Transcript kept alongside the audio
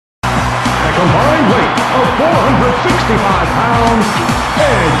combined weight of 465 pounds,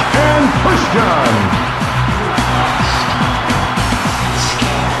 Edge and Christian.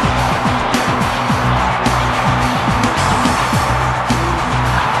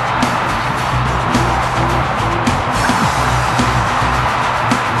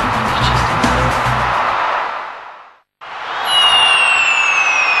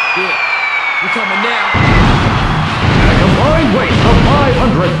 We're coming now. At a combined weight of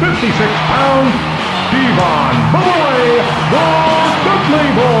 556 pounds, Devon Boy, the Dudley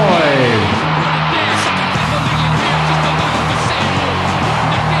Boyz.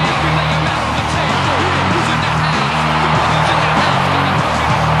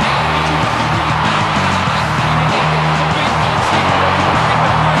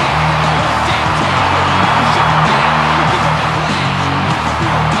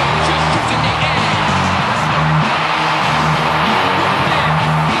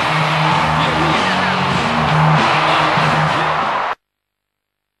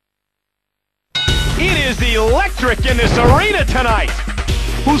 Electric in this arena tonight.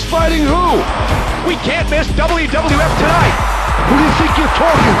 Who's fighting who? We can't miss WWF tonight. Who do you think you're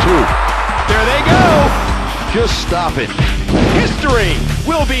talking to? There they go. Just stop it. History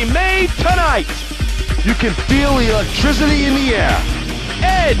will be made tonight. You can feel the electricity in the air.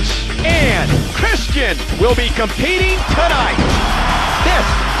 Edge and Christian will be competing tonight. This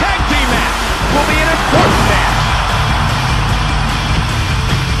tag team match will be an important match.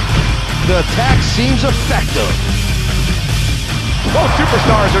 The attack seems effective. Both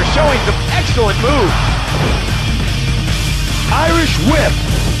superstars are showing some excellent moves. Irish whip.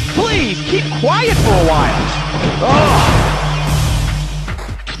 Please keep quiet for a while. Oh.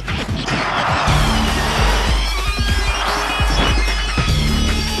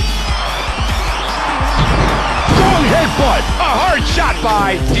 Strong headbutt. A hard shot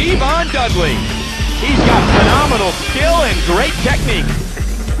by Devon Dudley. He's got phenomenal skill and great technique.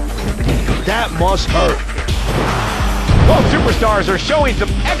 That must hurt. Both superstars are showing some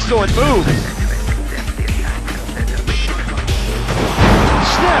excellent moves.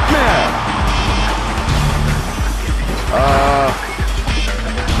 Snapmare.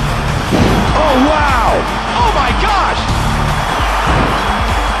 Oh, wow. Oh, my gosh.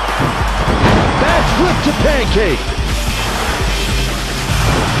 Bad flip to pancake.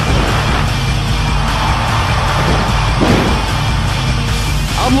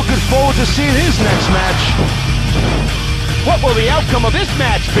 I'm looking forward to seeing his next match. What will the outcome of this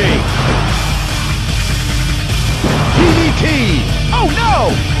match be? DDT! Oh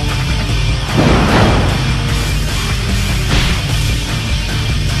no!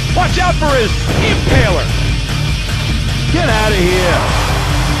 Watch out for his impaler! Get out of here!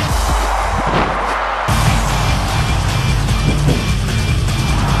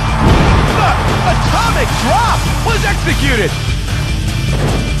 The atomic drop was executed!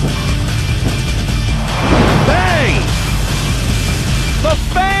 Bang! The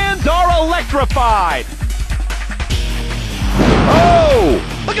fans are electrified! Oh!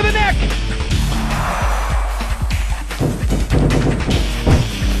 Look at the neck!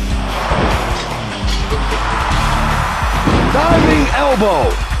 Diving elbow!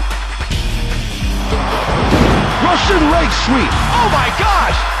 Russian leg sweep! Oh my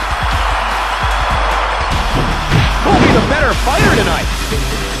gosh! Who'll be the better fighter tonight?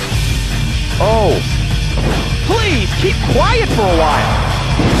 Oh! Please, keep quiet for a while.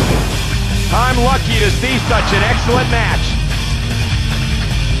 I'm lucky to see such an excellent match.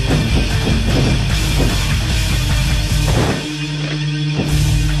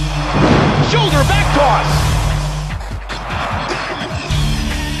 Shoulder back toss.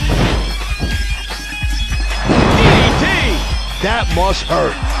 DDT. That must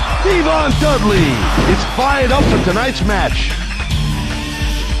hurt. Devon Dudley is fired up for tonight's match.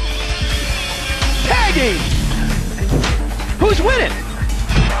 Tagging. Who's winning?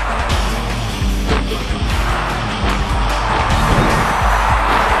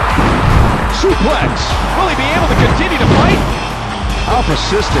 Suplex. Will he be able to continue to fight? How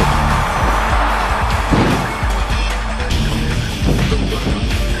persistent.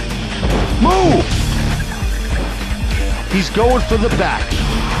 Move. He's going for the back.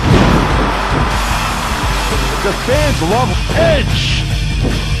 The fans love Edge.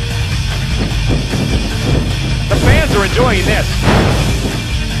 The fans are enjoying this.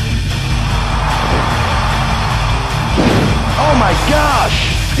 Oh my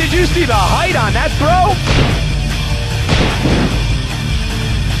gosh! Did you see the height on that throw?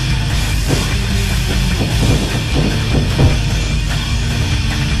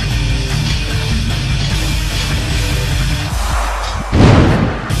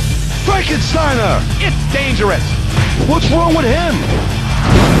 Frankensteiner! It's dangerous. What's wrong with him?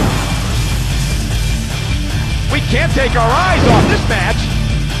 We can't take our eyes off this match.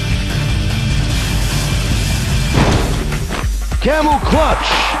 Camel clutch.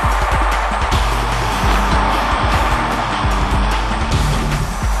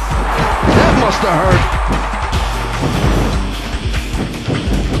 That must have hurt.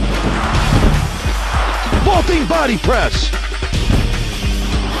 Vaulting body press.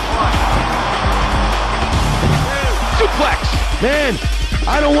 Suplex. Man,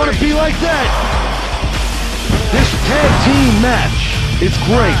 I don't want to be like that. This tag team match, it's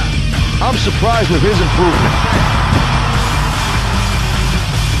great. I'm surprised with his improvement.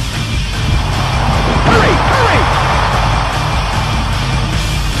 Hurry, hurry!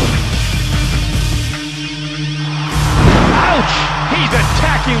 Ouch! He's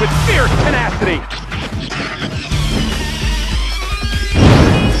attacking with fierce tenacity.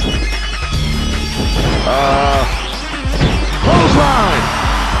 Clothesline.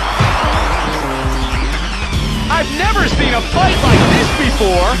 I've never seen a fight like this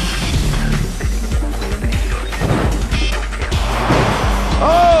before.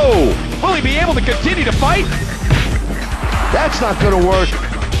 Oh! Will he be able to continue to fight? That's not gonna work.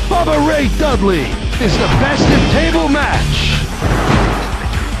 Bubba Ray Dudley is the best in table match.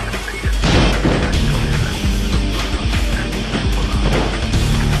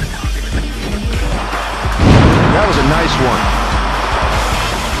 That was a nice one.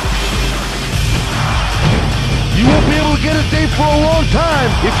 You won't be able to get a date for a long time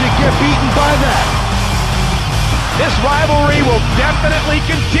if you get beaten by that. This rivalry will definitely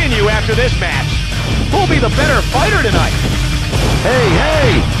continue after this match. Who'll be the better fighter tonight? Hey,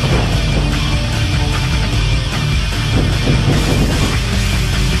 hey!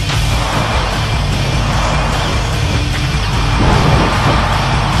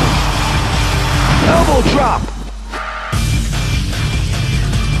 Elbow drop!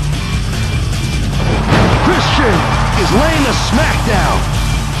 Christian is laying a smackdown!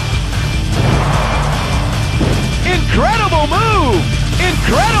 Incredible move!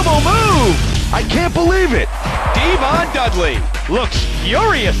 Incredible move! I can't believe it! Devon Dudley looks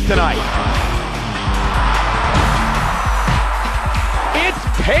furious tonight. It's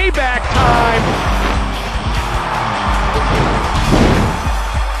payback time!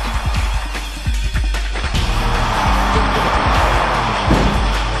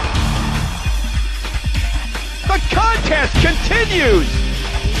 The contest continues!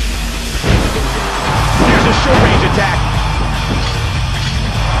 Here's a short-range attack.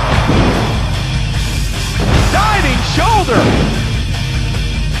 Diving shoulder!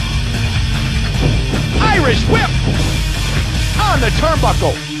 Irish whip! On the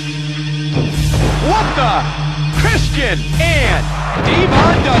turnbuckle! What the? Christian and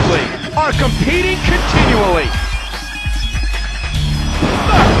Devon Dudley are competing continually.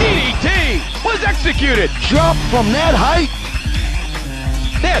 The DDT was executed! Drop from that height?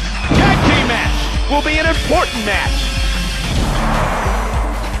 This tag team match will be an important match.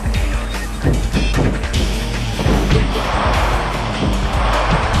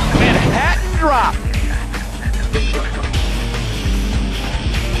 Manhattan drop.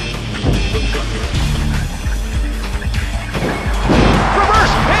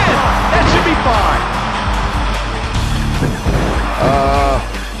 Reverse pin. That should be fine.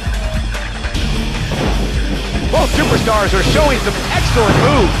 Both superstars are showing some excellent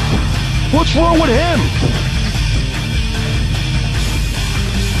moves. What's wrong with him?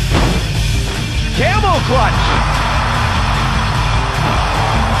 Camel clutch.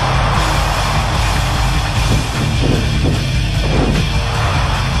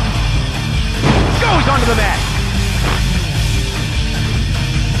 Goes onto the mat.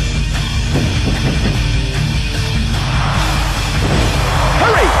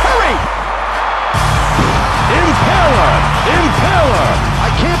 Hurry, hurry! Impaler! Impaler! I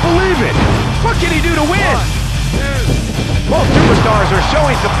can't believe it! What can he do to win? Both superstars are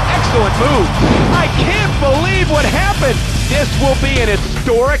showing some excellent moves. I can't believe what happened. This will be an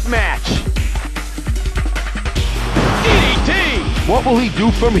historic match. DDT! What will he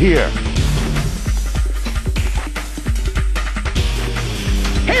do from here?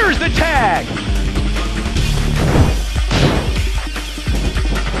 Here's the tag.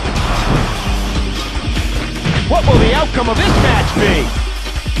 What will the outcome of this match be?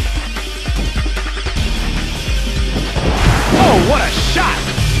 Oh, what a shot!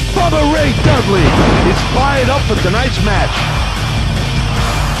 Bubba Ray Dudley is fired up for tonight's match.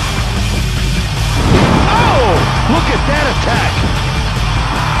 Oh! Look at that attack!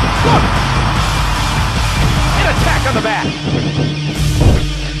 Look! An attack on the back.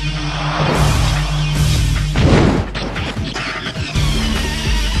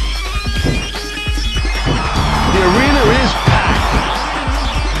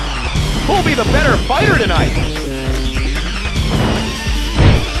 side.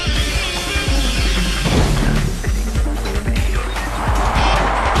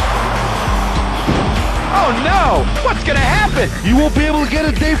 Oh no! What's gonna happen? You won't be able to get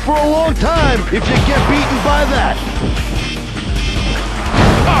a date for a long time if you get beaten by that.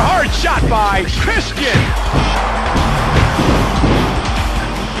 A hard shot by Christian.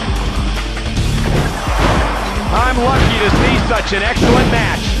 I'm lucky to see such an excellent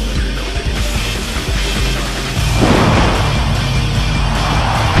match.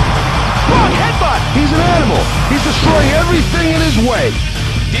 Wrong headbutt. He's an animal. He's destroying everything in his way.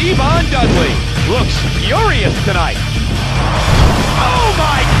 Dudley looks furious tonight. Oh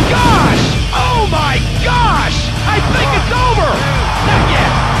my gosh! Oh my gosh! I think it's over! Not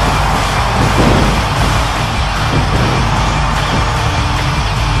yet!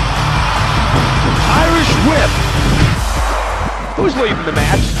 Irish whip. Who's leading the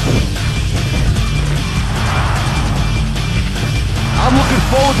match? I'm looking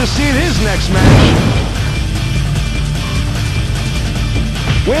forward to seeing his next match.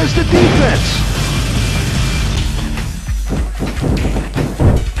 Where's the defense?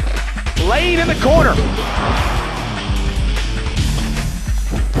 Laying in the corner.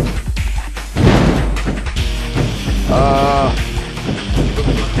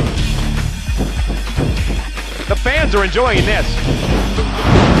 The fans are enjoying this.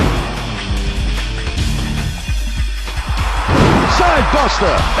 Side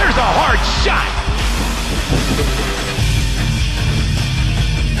buster. There's a hard shot.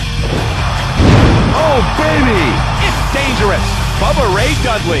 Oh, baby. It's dangerous. Bubba Ray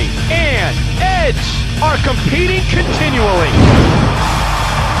Dudley and Edge are competing continually.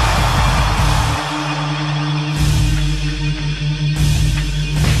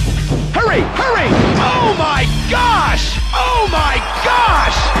 Hurry, hurry! Oh my gosh! Oh my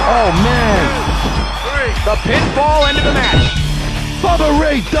gosh! Oh, man. The pinfall ended the match. Bubba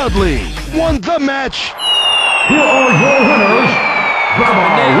Ray Dudley won the match. Here are your winners,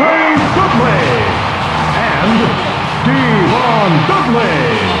 Bubba Ray Dudley and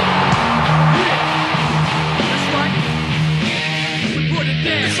Dudley.